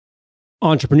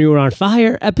Entrepreneur on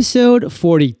Fire, episode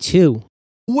 42.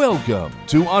 Welcome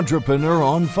to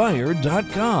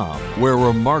EntrepreneurOnFire.com, where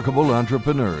remarkable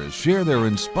entrepreneurs share their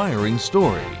inspiring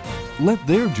story. Let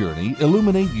their journey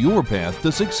illuminate your path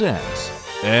to success.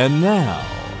 And now,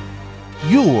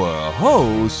 your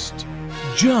host,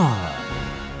 John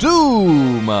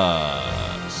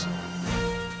Jonas.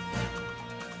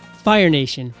 Fire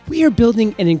Nation, we are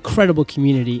building an incredible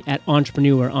community at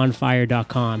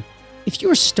EntrepreneurOnFire.com. If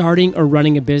you're starting or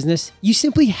running a business, you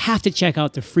simply have to check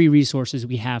out the free resources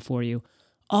we have for you.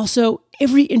 Also,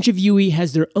 every interviewee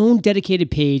has their own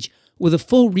dedicated page with a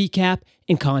full recap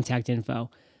and contact info.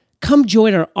 Come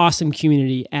join our awesome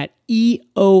community at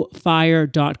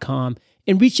eofire.com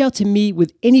and reach out to me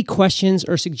with any questions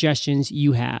or suggestions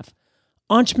you have.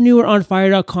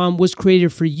 EntrepreneurOnFire.com was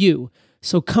created for you,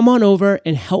 so come on over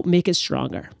and help make it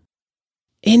stronger.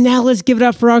 And now let's give it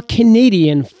up for our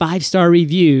Canadian 5-star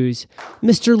reviews.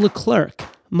 Mr. Leclerc,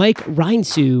 Mike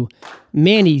Reinsu,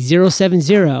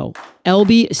 Manny070,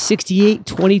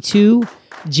 LB6822,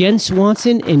 Jen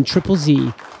Swanson, and Triple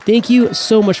Z. Thank you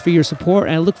so much for your support,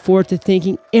 and I look forward to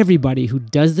thanking everybody who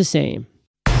does the same.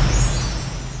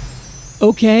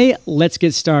 Okay, let's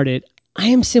get started. I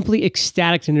am simply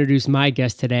ecstatic to introduce my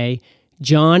guest today,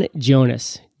 John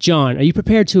Jonas. John, are you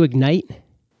prepared to ignite?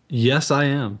 Yes, I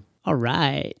am. All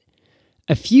right.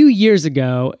 A few years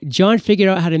ago, John figured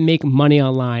out how to make money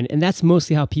online, and that's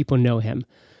mostly how people know him.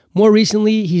 More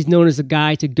recently, he's known as a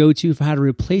guy to go to for how to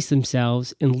replace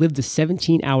themselves and live the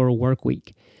 17-hour work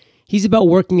week. He's about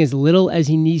working as little as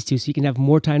he needs to so he can have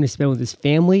more time to spend with his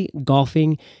family,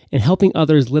 golfing, and helping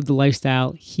others live the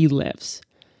lifestyle he lives.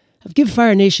 I've given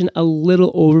Fire Nation a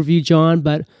little overview, John,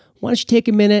 but why don't you take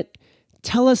a minute,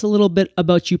 tell us a little bit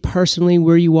about you personally,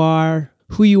 where you are,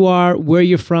 who you are, where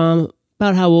you're from,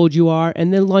 about how old you are,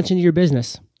 and then launch into your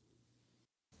business.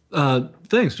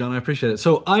 Thanks, John. I appreciate it.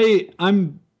 So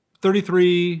I'm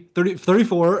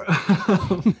 34.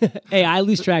 Hey, I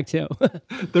lose track too.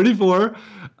 34.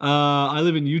 I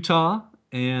live in Utah,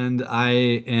 and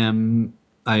I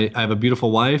have a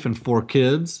beautiful wife and 4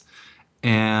 kids.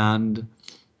 And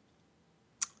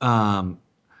I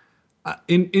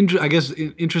guess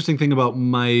interesting thing about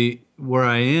where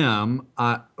I am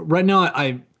right now,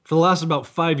 for the last about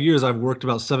 5 years, I've worked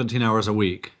about 17 hours a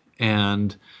week,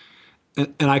 and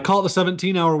I call it the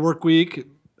 17-hour work week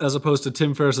as opposed to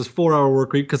Tim Ferriss's 4-hour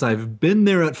work week because I've been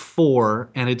there at 4,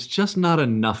 and it's just not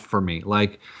enough for me.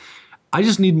 Like, I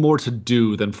just need more to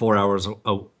do than 4 hours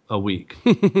a week.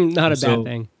 Not a bad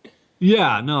thing.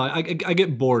 Yeah, no, I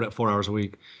get bored at 4 hours a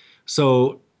week.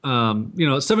 So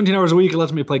 17 hours a week, it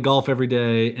lets me play golf every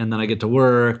day, and then I get to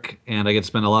work, and I get to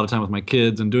spend a lot of time with my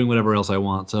kids and doing whatever else I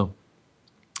want. So,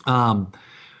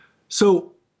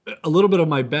 so a little bit of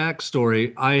my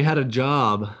backstory, I had a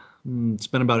job, it's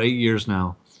been about 8 years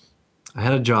now. I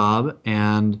had a job,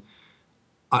 and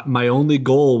my only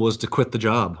goal was to quit the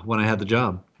job when I had the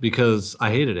job because I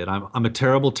hated it. I'm a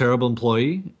terrible, terrible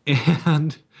employee,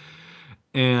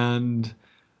 and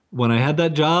when I had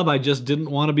that job, I just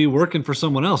didn't want to be working for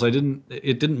someone else. It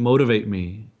didn't motivate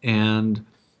me. And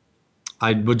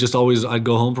I'd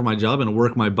go home from my job and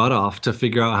work my butt off to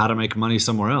figure out how to make money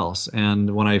somewhere else.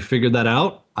 And when I figured that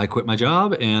out, I quit my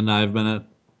job, and I've been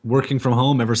working from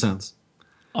home ever since.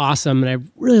 Awesome. And I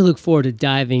really look forward to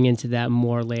diving into that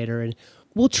more later. And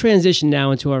we'll transition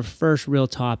now into our first real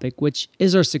topic, which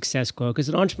is our success quote. Because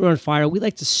at Entrepreneur on Fire, we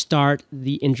like to start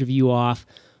the interview off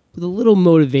with a little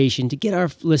motivation to get our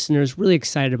listeners really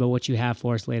excited about what you have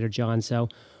for us later, John. So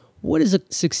what is a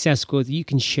success quote that you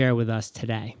can share with us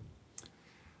today?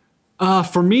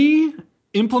 For me,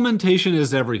 implementation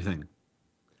is everything.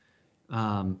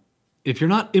 If you're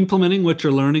not implementing what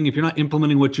you're learning, if you're not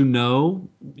implementing what you know,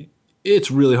 it's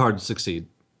really hard to succeed.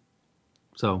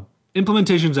 So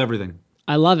implementation is everything.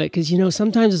 I love it because,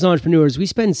 sometimes as entrepreneurs, we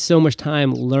spend so much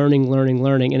time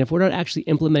learning. And if we're not actually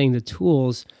implementing the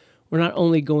tools, we're not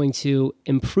only going to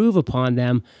improve upon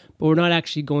them, but we're not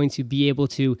actually going to be able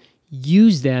to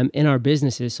use them in our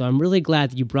businesses. So I'm really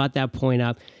glad that you brought that point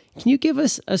up. Can you give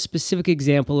us a specific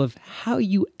example of how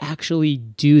you actually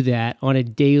do that on a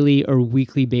daily or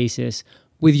weekly basis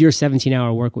with your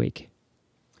 17-hour work week?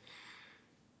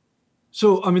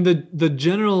 So, the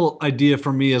general idea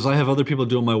for me is I have other people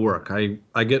doing my work. I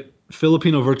get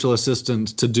Filipino virtual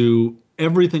assistants to do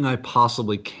everything I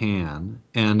possibly can,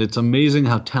 and it's amazing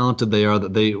how talented they are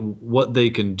what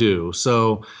they can do.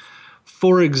 So,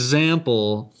 for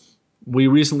example, we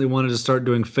recently wanted to start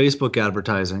doing Facebook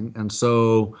advertising, and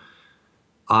so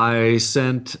I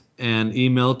sent an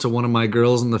email to one of my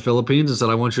girls in the Philippines and said,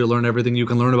 I want you to learn everything you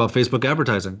can learn about Facebook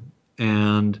advertising,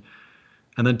 and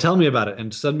then tell me about it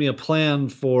and send me a plan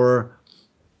for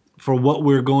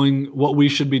what we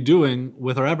should be doing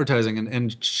with our advertising.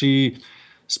 And she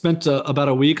spent about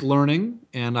a week learning.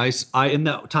 And I, in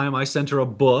that time, I sent her a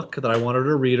book that I wanted her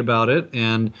to read about it.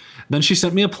 And then she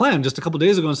sent me a plan just a couple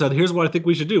days ago and said, here's what I think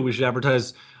we should do. We should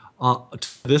advertise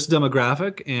to this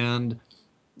demographic, and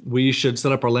we should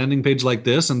set up our landing page like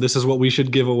this, and this is what we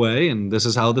should give away, and this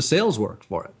is how the sales work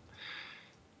for it.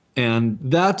 And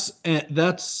that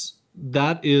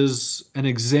is an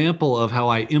example of how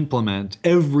I implement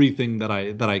everything that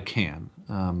I can.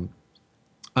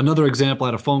 Another example, I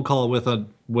had a phone call with a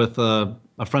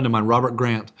friend of mine, Robert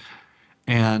Grant,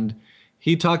 and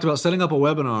he talked about setting up a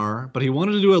webinar, but he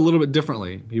wanted to do it a little bit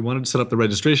differently. He wanted to set up the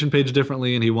registration page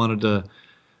differently, and he wanted it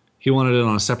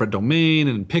on a separate domain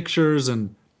and pictures.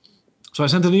 And so I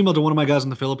sent an email to one of my guys in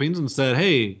the Philippines and said,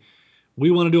 hey,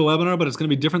 we want to do a webinar, but it's going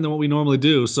to be different than what we normally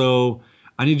do. So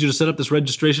I need you to set up this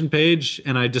registration page.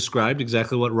 And I described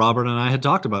exactly what Robert and I had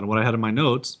talked about and what I had in my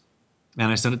notes.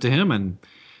 And I sent it to him. And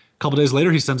a couple days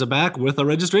later, he sends it back with a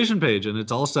registration page. And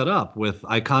it's all set up with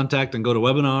eye contact and go to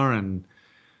webinar, and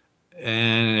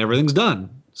everything's done.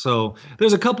 So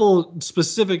there's a couple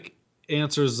specific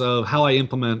answers of how I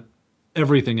implement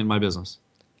everything in my business.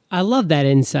 I love that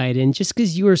insight. And just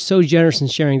because you were so generous in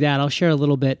sharing that, I'll share a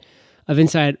little bit of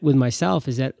insight with myself,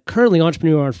 is that currently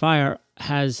Entrepreneur on Fire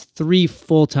has 3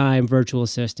 full-time virtual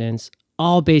assistants,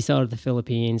 all based out of the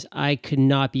Philippines. I could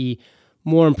not be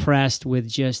more impressed with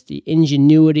just the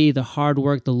ingenuity, the hard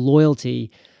work, the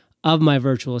loyalty of my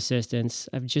virtual assistants.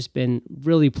 I've just been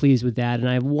really pleased with that. And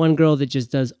I have one girl that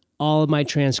just does all of my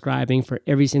transcribing for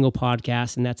every single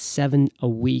podcast, and that's 7 a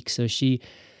week. So she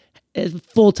is a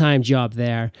full-time job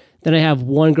there. Then I have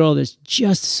one girl that's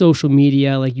just social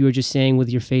media, like you were just saying with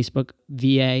your Facebook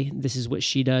VA. This is what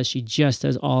she does. She just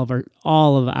does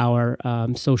all of our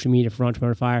social media for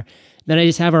Entrepreneur on Fire. Then I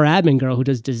just have our admin girl who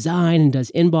does design and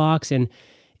does inbox, and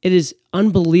it is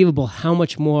unbelievable how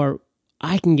much more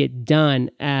I can get done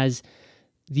as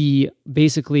the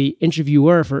basically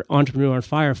interviewer for Entrepreneur on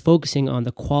Fire, focusing on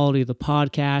the quality of the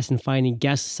podcast and finding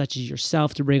guests such as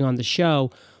yourself to bring on the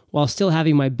show, while still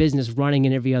having my business running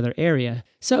in every other area.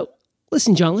 So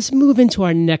listen, John, let's move into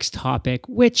our next topic,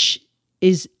 which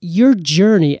is your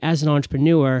journey as an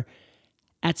entrepreneur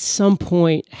at some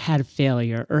point had a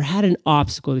failure or had an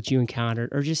obstacle that you encountered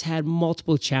or just had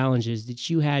multiple challenges that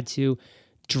you had to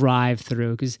drive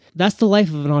through, because that's the life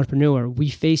of an entrepreneur. We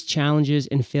face challenges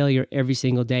and failure every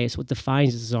single day. It's what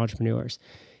defines us as entrepreneurs.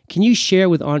 Can you share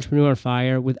with Entrepreneur on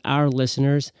Fire, with our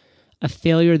listeners, a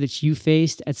failure that you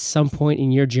faced at some point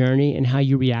in your journey and how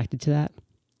you reacted to that?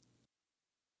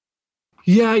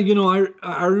 Yeah,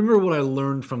 I remember what I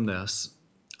learned from this.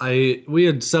 We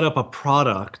had set up a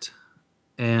product,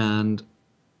 and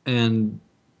we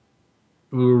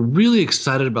were really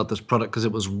excited about this product because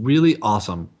it was really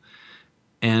awesome.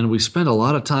 And we spent a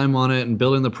lot of time on it and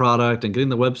building the product and getting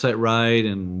the website right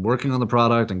and working on the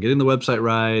product and getting the website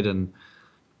right. And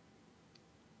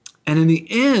in the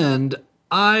end,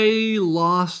 I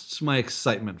lost my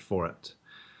excitement for it.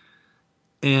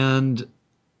 And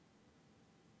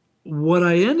what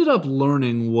I ended up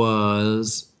learning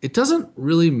was it doesn't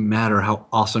really matter how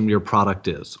awesome your product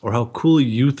is or how cool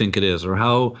you think it is or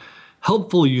how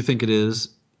helpful you think it is.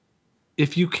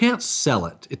 If you can't sell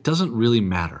it, it doesn't really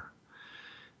matter.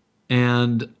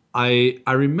 And I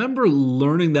remember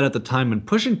learning that at the time and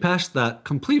pushing past that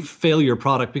complete failure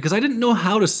product because I didn't know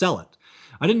how to sell it.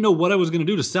 I didn't know what I was going to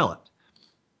do to sell it.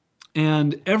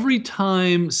 And every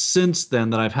time since then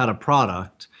that I've had a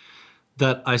product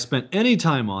that I spent any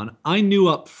time on, I knew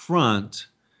up front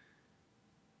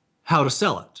how to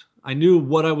sell it. I knew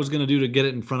what I was going to do to get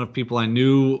it in front of people. I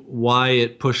knew why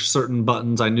it pushed certain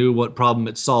buttons. I knew what problem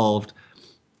it solved.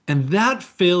 And that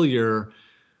failure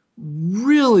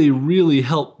really, really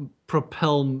helped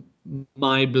propel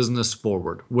my business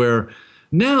forward, where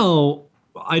now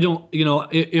I don't,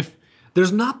 if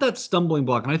there's not that stumbling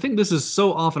block. And I think this is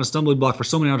so often a stumbling block for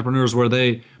so many entrepreneurs where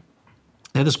they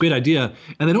have this great idea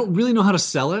and they don't really know how to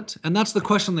sell it. And that's the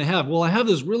question they have. Well, I have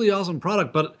this really awesome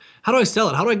product, but how do I sell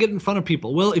it? How do I get it in front of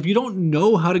people? Well, if you don't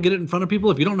know how to get it in front of people,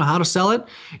 if you don't know how to sell it,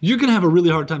 you're going to have a really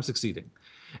hard time succeeding.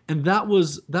 And that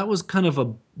was kind of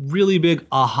a really big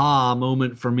aha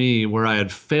moment for me where I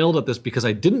had failed at this because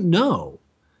I didn't know.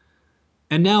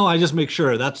 And now I just make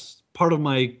sure that's part of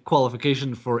my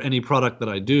qualification for any product that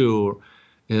I do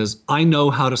is I know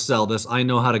how to sell this. I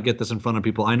know how to get this in front of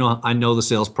people. I know the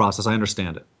sales process. I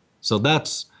understand it. So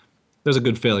there's a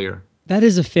good failure. That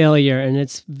is a failure, and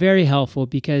it's very helpful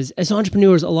because as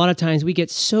entrepreneurs, a lot of times we get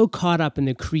so caught up in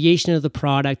the creation of the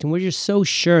product and we're just so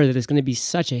sure that it's going to be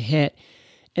such a hit.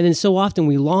 And then so often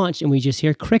we launch and we just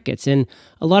hear crickets. And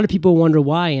a lot of people wonder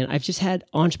why. And I've just had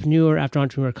entrepreneur after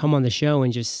entrepreneur come on the show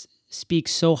and just speak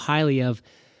so highly of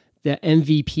the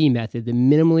MVP method, the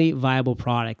minimally viable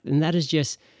product. And that is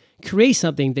just create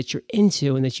something that you're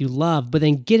into and that you love, but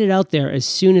then get it out there as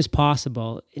soon as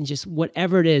possible. And just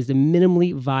whatever it is, the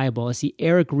minimally viable. It's the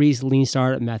Eric Ries lean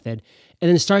startup method. And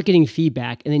then start getting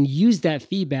feedback and then use that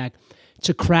feedback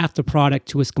to craft the product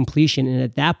to its completion. And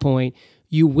at that point,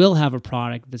 you will have a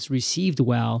product that's received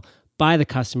well by the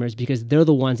customers because they're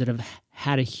the ones that have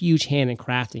had a huge hand in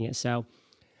crafting it. So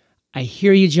I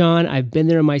hear you, John. I've been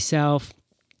there myself.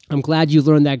 I'm glad you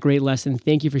learned that great lesson.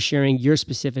 Thank you for sharing your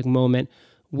specific moment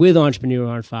with Entrepreneur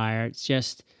on Fire. It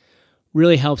just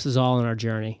really helps us all in our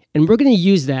journey. And we're going to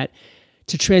use that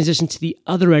to transition to the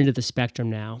other end of the spectrum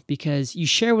now, because you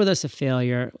share with us a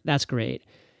failure. That's great.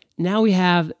 Now we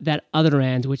have that other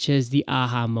end, which is the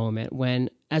aha moment, when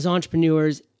as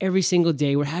entrepreneurs, every single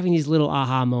day, we're having these little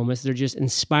aha moments. They're just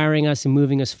inspiring us and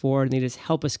moving us forward, and they just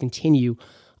help us continue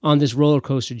on this roller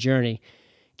coaster journey.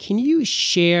 Can you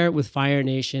share with Fire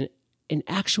Nation an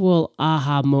actual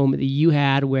aha moment that you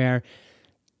had where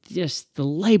just the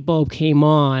light bulb came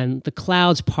on, the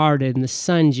clouds parted, and the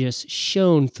sun just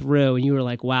shone through, and you were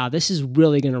like, wow, this is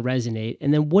really going to resonate?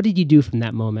 And then what did you do from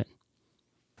that moment?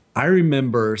 I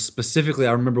remember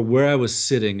where I was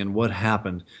sitting and what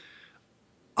happened.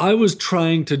 I was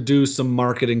trying to do some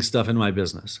marketing stuff in my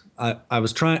business. I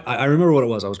remember what it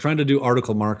was. I was trying to do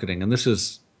article marketing, and this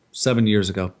is 7 years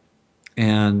ago.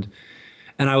 And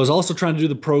I was also trying to do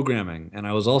the programming, and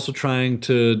I was also trying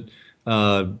to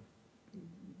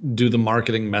do the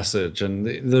marketing message, and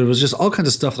there was just all kinds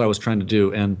of stuff that I was trying to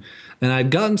do. And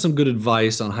I'd gotten some good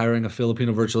advice on hiring a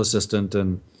Filipino virtual assistant,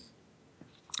 and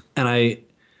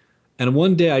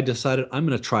one day I decided I'm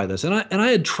going to try this. And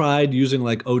I had tried using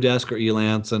like Odesk or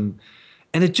Elance, and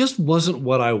it just wasn't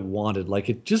what I wanted. Like,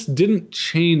 it just didn't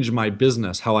change my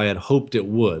business how I had hoped it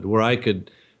would, where I could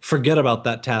forget about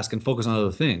that task and focus on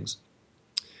other things.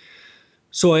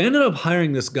 So I ended up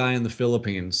hiring this guy in the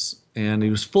Philippines, and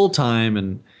he was full-time,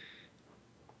 and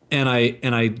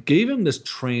I gave him this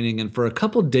training, and for a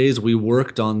couple of days we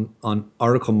worked on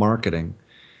article marketing.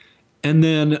 And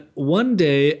then one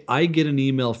day I get an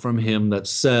email from him that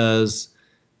says,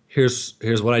 here's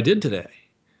what I did today.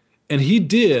 And he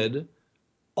did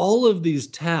all of these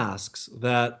tasks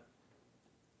that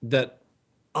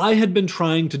I had been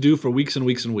trying to do for weeks and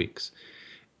weeks and weeks.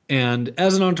 And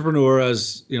as an entrepreneur,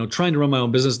 as trying to run my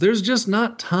own business, there's just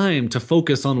not time to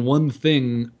focus on one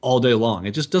thing all day long.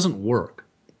 It just doesn't work.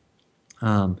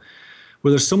 Where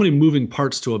there's so many moving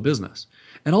parts to a business.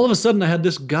 And all of a sudden I had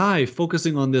this guy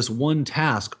focusing on this one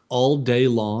task all day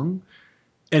long,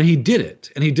 and he did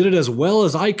it. And he did it as well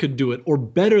as I could do it, or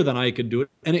better than I could do it.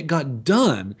 And it got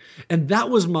done. And that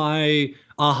was my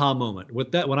aha moment.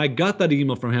 With that, when I got that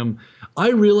email from him, I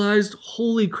realized,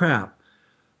 holy crap,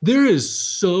 there is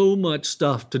so much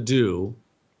stuff to do.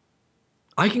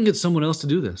 I can get someone else to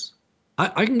do this.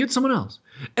 I can get someone else.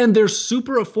 And they're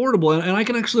super affordable, and I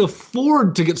can actually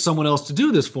afford to get someone else to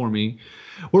do this for me.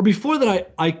 Where before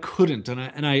that I couldn't, and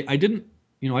I didn't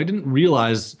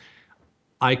realize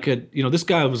I could. This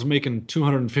guy was making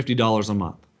 $250 a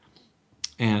month,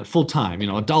 and full time.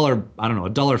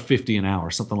 $1.50 an hour,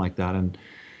 something like that. And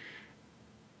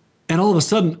all of a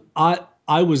sudden I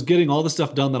was getting all the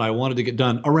stuff done that I wanted to get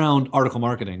done around article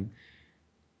marketing,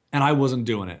 and I wasn't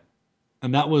doing it.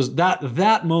 And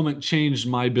that moment changed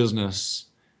my business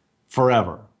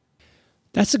forever.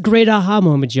 That's a great aha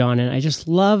moment, John. And I just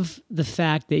love the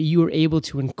fact that you were able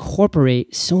to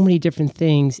incorporate so many different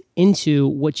things into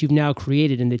what you've now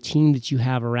created and the team that you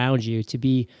have around you to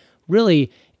be really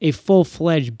a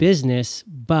full-fledged business,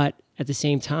 but at the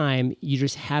same time, you're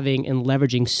just having and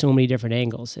leveraging so many different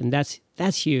angles. And that's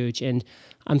huge. And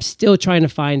I'm still trying to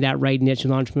find that right niche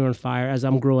with Entrepreneur on Fire as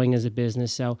I'm growing as a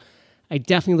business. So I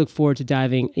definitely look forward to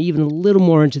diving even a little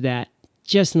more into that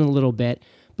just in a little bit.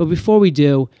 But before we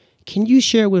do, can you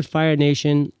share with Fire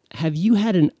Nation, have you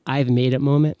had an I've made it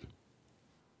moment?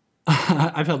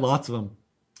 I've had lots of them.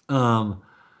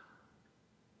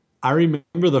 I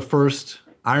remember the first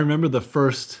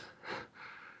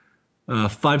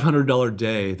 $500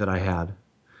 day that I had,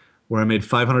 where I made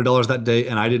 $500 that day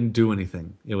and I didn't do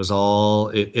anything. It was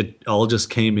it all just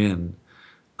came in,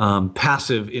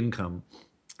 passive income.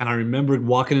 And I remembered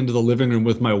walking into the living room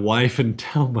with my wife and,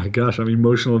 oh my gosh, I'm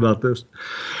emotional about this.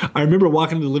 I remember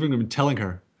walking into the living room and telling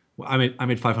her, I made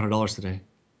 $500 today.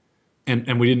 And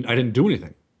I didn't do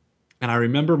anything. And I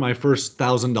remember my first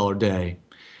 $1,000 day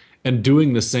and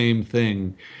doing the same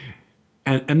thing.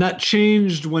 And that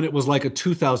changed when it was like a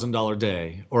 $2,000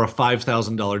 day or a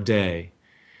 $5,000 day.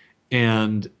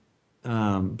 And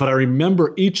but I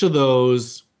remember each of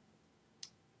those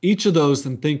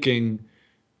and thinking,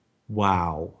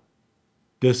 wow,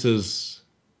 this is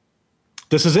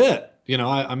it.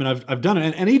 I mean, I've done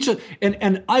it, and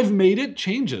and I've made it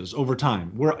changes over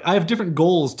time where I have different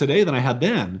goals today than I had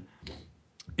then.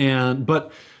 And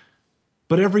but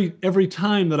every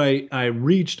time that I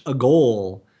reached a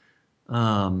goal,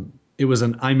 it was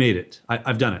I made it.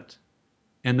 I've done it.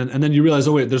 And then you realize,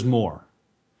 oh wait, there's more.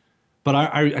 But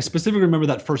I specifically remember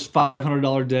that first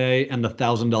 $500 day and the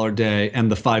 $1,000 day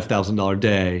and the $5,000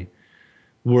 day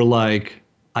were like,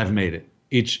 I've made it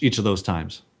each of those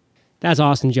times. That's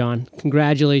awesome, John.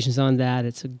 Congratulations on that.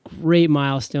 It's a great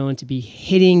milestone to be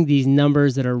hitting these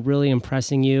numbers that are really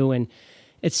impressing you. And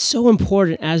it's so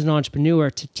important as an entrepreneur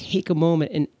to take a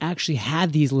moment and actually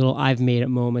have these little I've made it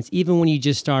moments, even when you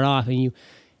just start off and you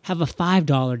have a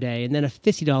 $5 day and then a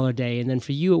 $50 day. And then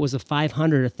for you, it was a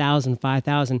 500, 1,000,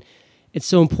 5,000. It's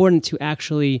so important to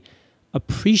actually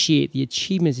appreciate the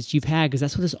achievements that you've had, because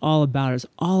that's what it's all about. It's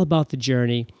all about the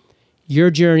journey. Your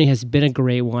journey has been a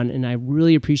great one, and I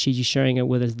really appreciate you sharing it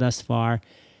with us thus far.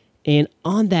 And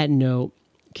on that note,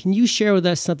 can you share with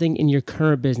us something in your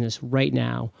current business right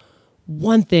now?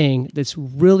 One thing that's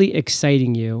really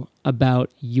exciting you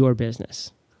about your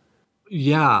business.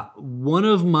 Yeah, one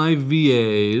of my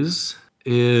VAs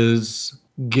is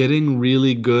getting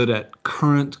really good at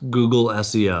current Google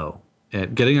SEO,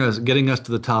 at getting us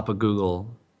to the top of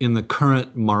Google in the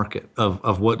current market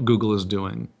of what Google is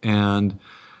doing. And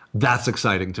that's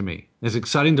exciting to me. It's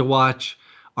exciting to watch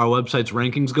our website's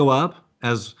rankings go up.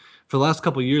 As for the last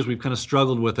couple of years, we've kind of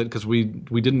struggled with it because we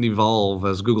didn't evolve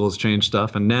as Google has changed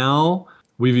stuff. And now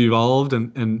we've evolved,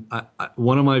 and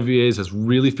one of my VAs has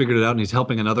really figured it out, and he's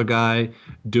helping another guy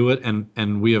do it.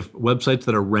 And we have websites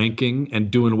that are ranking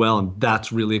and doing well, and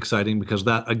that's really exciting because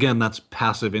that's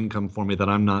passive income for me that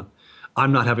I'm not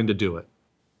having to do it.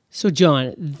 So,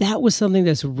 John, that was something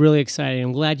that's really exciting.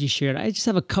 I'm glad you shared. I just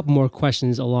have a couple more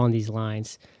questions along these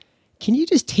lines. Can you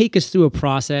just take us through a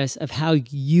process of how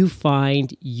you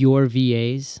find your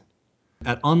VAs?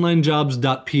 At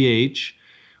onlinejobs.ph,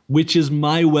 which is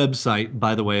my website,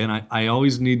 by the way, and I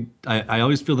always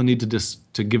feel the need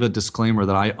to give a disclaimer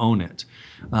that I own it.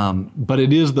 But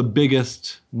it is the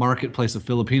biggest marketplace of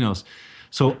Filipinos.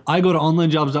 So I go to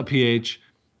onlinejobs.ph.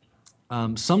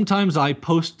 Sometimes I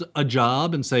post a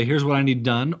job and say, here's what I need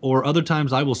done. Or other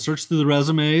times I will search through the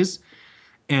resumes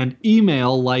and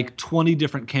email like 20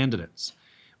 different candidates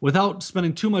without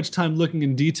spending too much time looking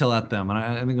in detail at them. And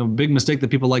I think a big mistake that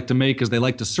people like to make is they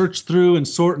like to search through and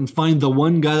sort and find the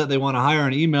one guy that they want to hire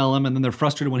and email him, and then they're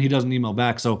frustrated when he doesn't email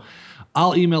back. So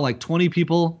I'll email like 20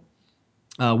 people,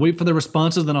 wait for their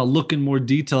responses, then I'll look in more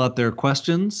detail at their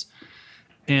questions,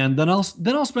 and then I'll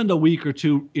spend a week or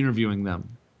two interviewing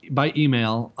them. By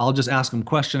email, I'll just ask them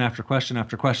question after question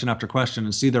after question after question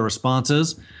and see their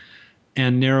responses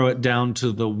and narrow it down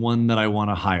to the one that I want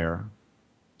to hire.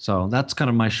 So that's kind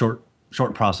of my short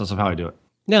process of how I do it.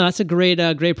 No, that's a great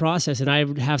process. And I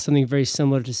would have something very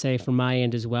similar to say from my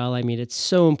end as well. I mean, it's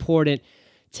so important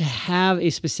to have a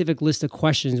specific list of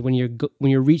questions when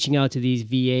you're reaching out to these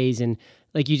VAs. And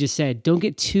like you just said, don't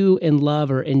get too in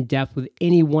love or in depth with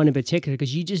any one in particular,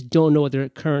 because you just don't know what their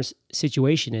current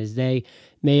situation is. They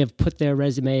may have put their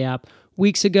resume up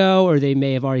weeks ago, or they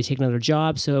may have already taken another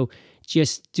job. So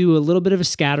just do a little bit of a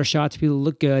scatter shot to people who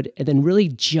look good, and then really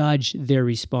judge their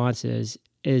responses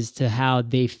as to how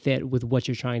they fit with what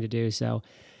you're trying to do. So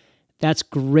that's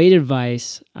great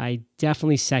advice. I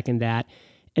definitely second that.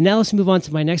 And now let's move on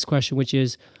to my next question, which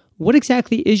is, what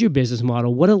exactly is your business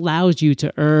model? What allows you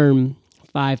to earn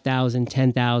 $5,000,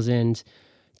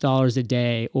 $10,000 a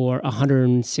day, or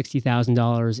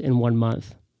 $160,000 in 1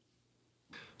 month?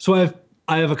 So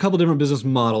I have a couple different business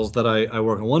models that I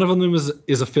work on. One of them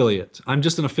is affiliate. I'm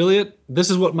just an affiliate. This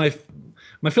is what my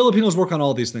Filipinos work on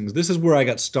all these things. This is where I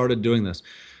got started doing this,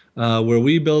 where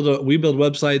we build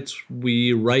websites.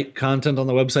 We write content on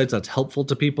the websites that's helpful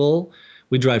to people.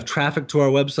 We drive traffic to our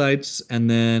websites, and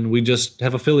then we just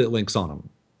have affiliate links on them.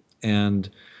 And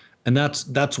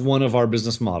that's one of our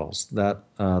business models that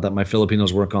my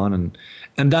Filipinos work on,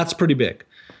 and that's pretty big.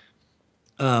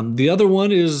 The other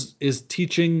one is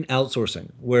teaching outsourcing,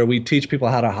 where we teach people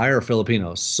how to hire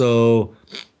Filipinos. So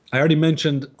I already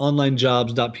mentioned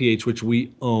onlinejobs.ph, which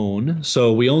we own.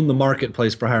 So we own the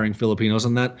marketplace for hiring Filipinos,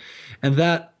 and that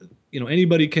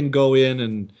anybody can go in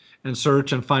and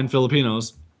search and find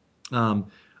Filipinos.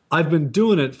 I've been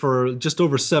doing it for just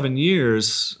over 7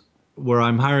 years, where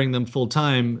I'm hiring them full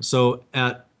time. So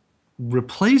at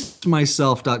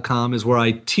replacemyself.com is where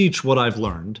I teach what I've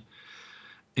learned.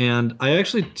 And I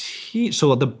actually teach.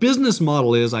 So the business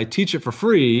model is I teach it for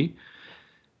free,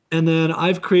 and then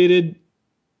I've created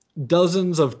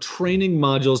dozens of training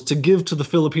modules to give to the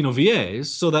Filipino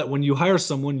VAs so that when you hire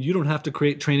someone, you don't have to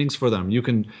create trainings for them. You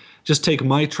can just take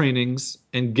my trainings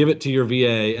and give it to your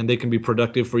VA, and they can be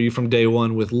productive for you from day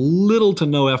one with little to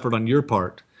no effort on your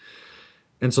part.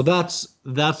 And so that's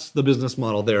the business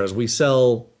model there is we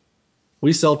sell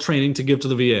training to give to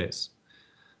the VAs.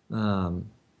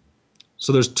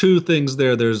 So there's two things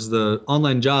there. There's the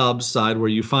online jobs side where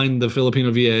you find the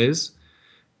Filipino VAs,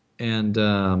 and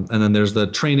then there's the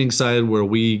training side where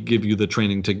we give you the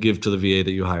training to give to the VA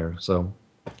that you hire. So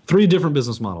 3 different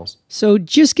business models. So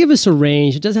just give us a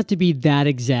range. It doesn't have to be that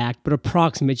exact, but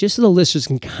approximate, just so the listeners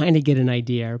can kind of get an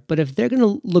idea. But if they're going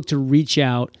to look to reach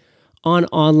out on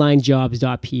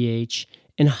onlinejobs.ph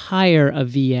and hire a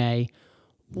VA,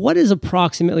 what is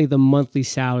approximately the monthly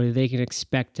salary they can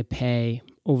expect to pay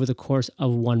over the course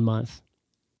of 1 month?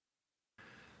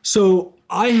 So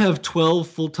I have 12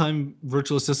 full-time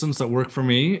virtual assistants that work for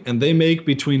me, and they make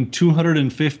between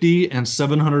 $250 and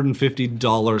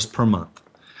 $750 per month,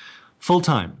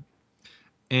 full-time.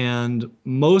 And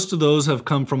most of those have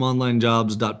come from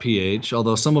onlinejobs.ph,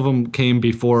 although some of them came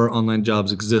before online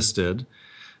jobs existed.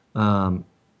 And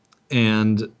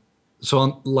so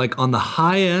on the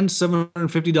high end,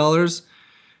 $750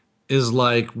 is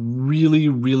like really,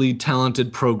 really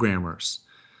talented programmers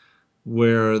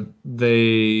where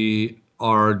they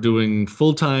are doing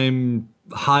full-time,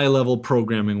 high-level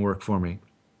programming work for me.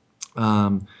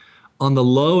 On the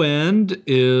low end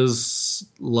is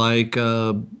like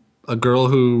a girl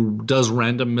who does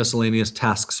random miscellaneous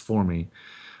tasks for me.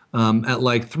 At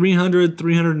like 300,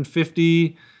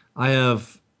 350, I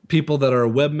have people that are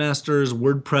webmasters,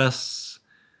 WordPress,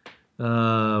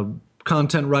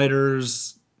 content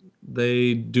writers.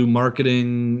 They do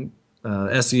marketing,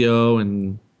 SEO,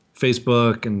 and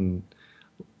Facebook, and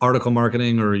article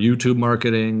marketing or YouTube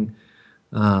marketing.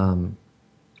 I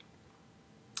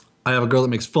have a girl that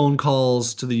makes phone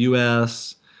calls to the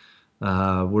U.S.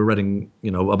 We're writing,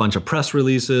 a bunch of press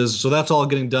releases. So that's all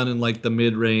getting done in like the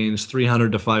mid-range,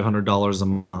 $300 to $500 a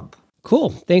month.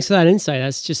 Cool. Thanks for that insight.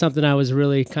 That's just something I was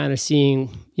really kind of seeing,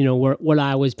 what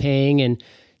I was paying and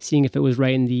seeing if it was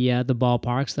right in the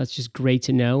ballpark. So that's just great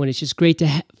to know. And it's just great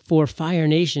for Fire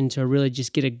Nation to really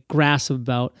just get a grasp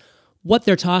about what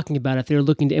they're talking about if they're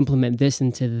looking to implement this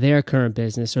into their current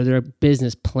business or their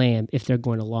business plan if they're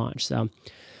going to launch. So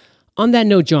on that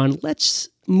note, John, let's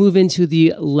move into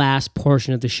the last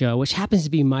portion of the show, which happens to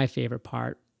be my favorite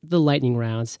part, the lightning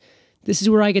rounds. This is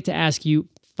where I get to ask you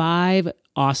 5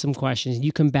 awesome questions.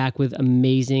 You come back with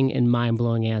amazing and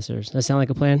mind-blowing answers. Does that sound like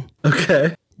a plan?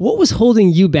 Okay. What was holding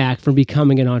you back from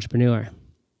becoming an entrepreneur?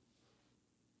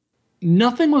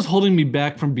 Nothing was holding me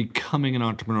back from becoming an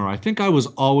entrepreneur. I think I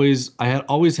had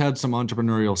always had some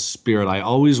entrepreneurial spirit. I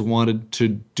always wanted to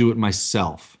do it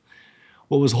myself.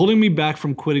 What was holding me back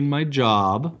from quitting my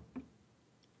job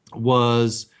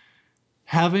was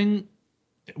I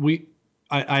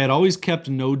had always kept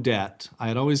no debt. I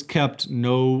had always kept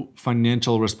no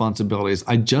financial responsibilities.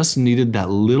 I just needed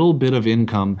that little bit of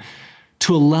income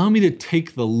to allow me to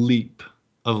take the leap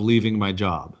of leaving my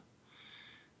job.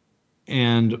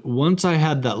 And once I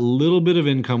had that little bit of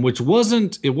income, which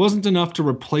wasn't enough to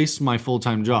replace my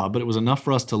full-time job, but it was enough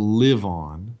for us to live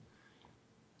on,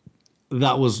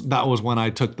 that was when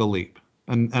I took the leap.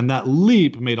 And that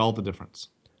leap made all the difference.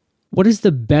 What is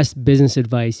the best business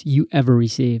advice you ever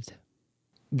received?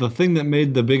 The thing that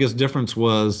made the biggest difference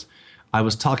was I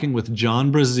was talking with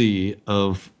John Brazee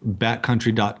of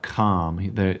backcountry.com.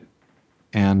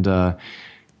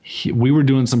 We were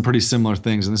doing some pretty similar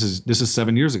things, and this is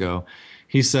 7 years ago.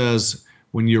 He says,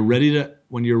 when you're ready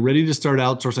to start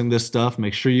outsourcing this stuff,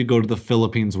 make sure you go to the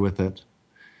Philippines with it.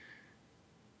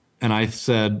 And I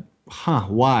said,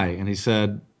 why? And he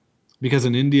said, because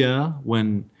in India,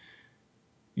 when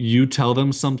you tell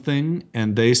them something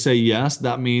and they say yes,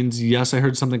 that means, yes, I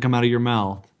heard something come out of your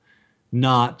mouth,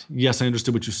 not, yes, I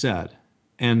understood what you said.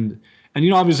 And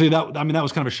obviously that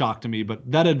was kind of a shock to me,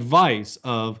 but that advice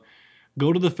of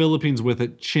go to the Philippines with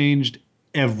it changed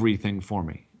everything for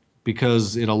me,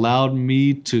 because it allowed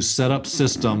me to set up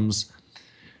systems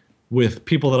with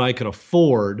people that I could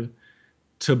afford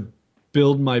to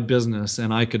build my business,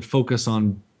 and I could focus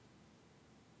on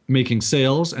making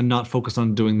sales and not focus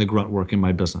on doing the grunt work in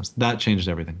my business. That changed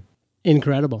everything.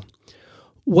 Incredible.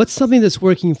 What's something that's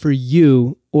working for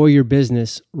you or your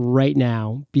business right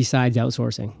now besides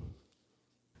outsourcing?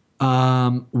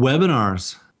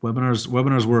 Webinars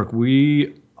work.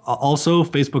 Also,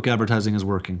 Facebook advertising is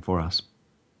working for us.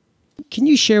 Can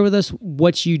you share with us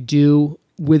what you do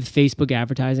with Facebook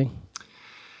advertising?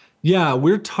 Yeah,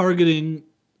 we're targeting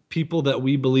people that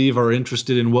we believe are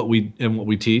interested in what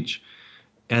we teach,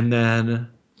 and then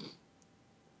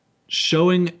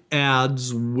showing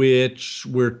ads which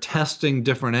we're testing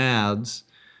different ads,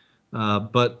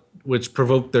 but which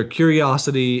provoke their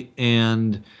curiosity,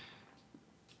 and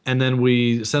then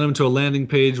we send them to a landing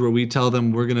page where we tell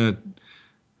them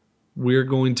we're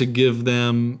going to give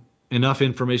them enough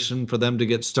information for them to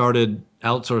get started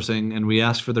outsourcing, and we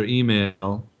ask for their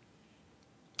email,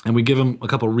 and we give them a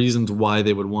couple reasons why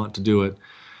they would want to do it,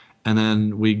 and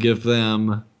then we give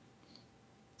them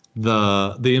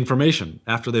the information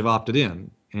after they've opted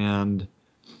in, and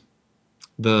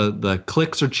the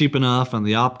clicks are cheap enough and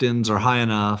the opt-ins are high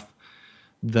enough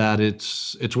that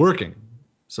it's working.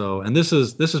 So, and this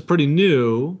is pretty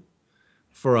new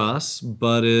for us,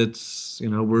 but it's,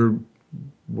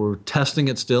 we're testing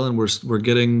it still, and we're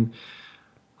getting,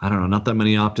 I don't know, not that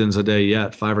many opt-ins a day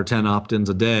yet, 5 or 10 opt-ins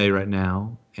a day right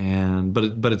now, and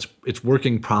but it's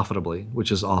working profitably,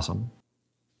 which is awesome.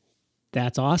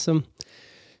 That's awesome.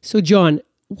 So, John,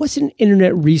 what's an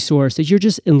internet resource that you're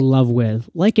just in love with,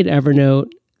 like an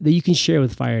Evernote, that you can share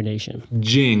with Fire Nation?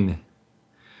 Jing.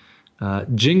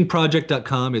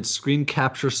 Jingproject.com. It's screen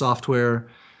capture software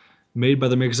made by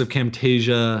the makers of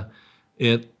Camtasia.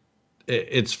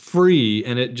 It's free,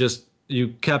 and you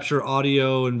capture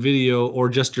audio and video or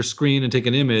just your screen and take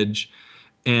an image,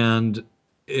 and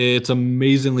it's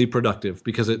amazingly productive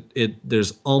because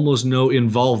there's almost no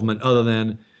involvement other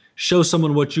than show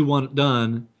someone what you want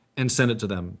done and send it to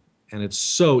them. And it's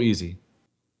so easy.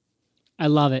 I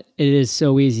love it. It is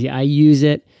so easy. I use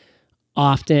it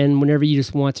often whenever you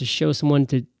just want to show someone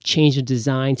to change a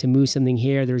design, to move something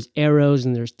here. There's arrows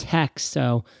and there's text.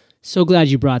 So glad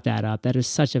you brought that up. That is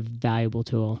such a valuable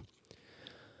tool.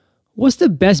 What's the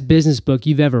best business book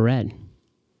you've ever read?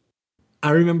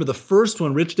 I remember the first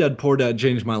one, Rich Dad, Poor Dad,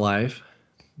 changed my life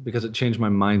because it changed my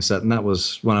mindset. And that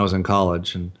was when I was in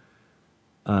college. And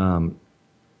The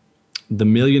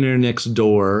Millionaire Next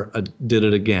Door did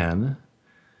it again.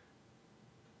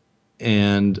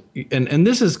 And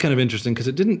this is kind of interesting because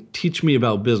it didn't teach me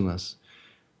about business,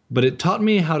 but it taught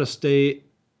me how to stay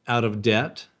out of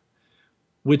debt,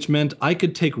 which meant I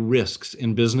could take risks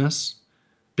in business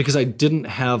because I didn't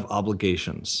have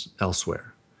obligations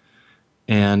elsewhere.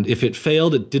 And if it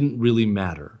failed, it didn't really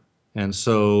matter. And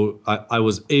so I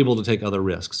was able to take other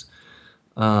risks.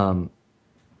 Who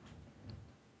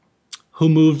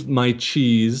Moved My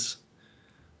Cheese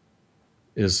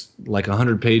is like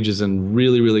 100 pages and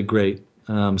really, really great.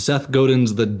 Seth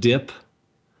Godin's The Dip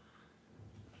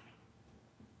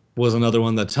was another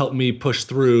one that's helped me push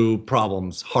through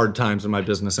problems, hard times in my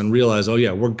business, and realize, oh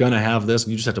yeah, we're going to have this,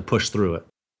 and you just have to push through it.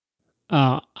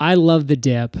 I love The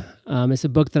Dip. It's a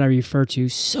book that I refer to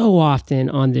so often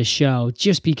on this show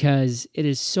just because it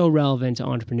is so relevant to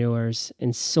entrepreneurs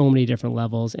in so many different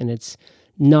levels, and it's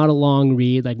not a long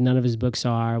read like none of his books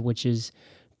are, which is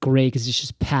great because it's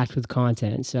just packed with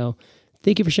content. So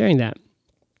thank you for sharing that.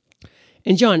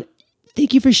 And John,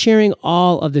 thank you for sharing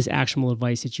all of this actionable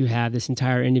advice that you have this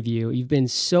entire interview. You've been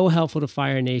so helpful to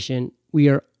Fire Nation. We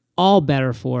are all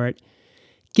better for it.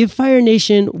 Give Fire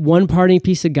Nation one parting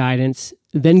piece of guidance,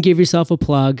 then give yourself a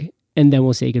plug, and then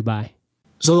we'll say goodbye.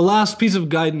 So the last piece of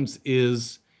guidance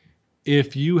is,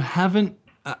 if you haven't,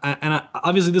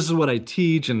 obviously this is what I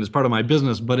teach and is part of my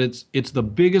business, but it's the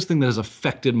biggest thing that has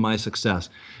affected my success,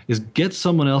 is get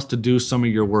someone else to do some of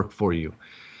your work for you.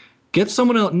 Get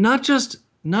someone else, not just,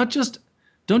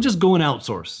 don't just go and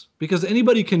outsource, because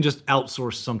anybody can just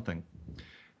outsource something.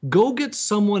 Go get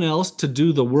someone else to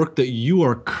do the work that you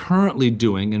are currently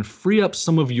doing and free up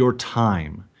some of your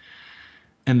time.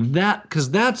 And because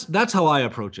that's how I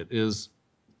approach it, is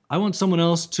I want someone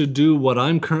else to do what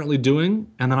I'm currently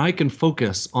doing, and then I can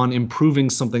focus on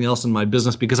improving something else in my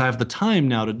business because I have the time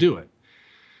now to do it.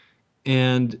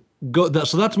 And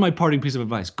so that's my parting piece of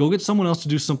advice. Go get someone else to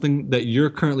do something that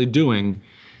you're currently doing,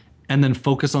 and then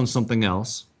focus on something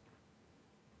else.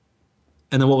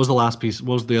 And then what was the last piece?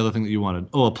 What was the other thing that you wanted?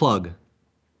 Oh, a plug.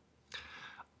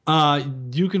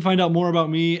 You can find out more about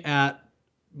me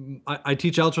I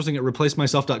teach outsourcing at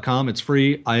replacemyself.com. It's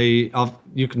free.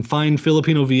 You can find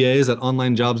Filipino VAs at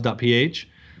onlinejobs.ph.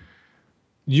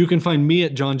 You can find me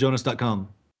at johnjonas.com.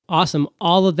 Awesome.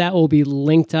 All of that will be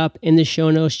linked up in the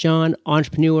show notes, John.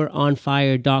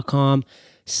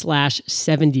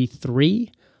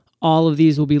 entrepreneuronfire.com/73. All of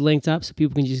these will be linked up so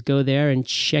people can just go there and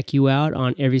check you out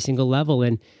on every single level.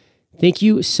 And thank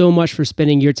you so much for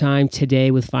spending your time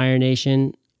today with Fire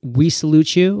Nation. We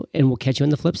salute you, and we'll catch you on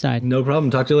the flip side. No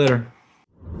problem. Talk to you later.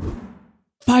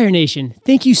 Fire Nation,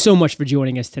 thank you so much for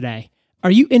joining us today. Are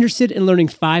you interested in learning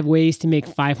 5 ways to make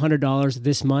 $500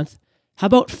 this month? How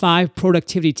about 5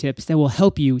 productivity tips that will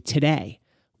help you today?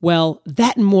 Well,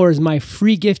 that and more is my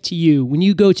free gift to you when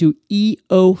you go to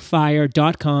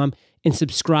eofire.com and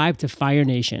subscribe to Fire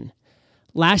Nation.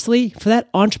 Lastly, for that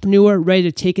entrepreneur ready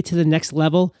to take it to the next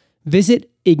level,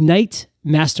 visit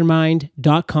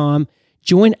ignitemastermind.com,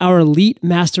 join our elite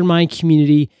mastermind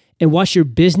community, and watch your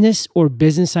business or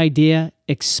business idea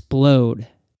explode.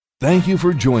 Thank you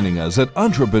for joining us at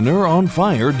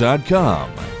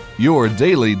EntrepreneuronFire.com, your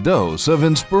daily dose of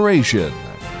inspiration.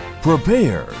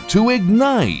 Prepare to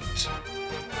ignite.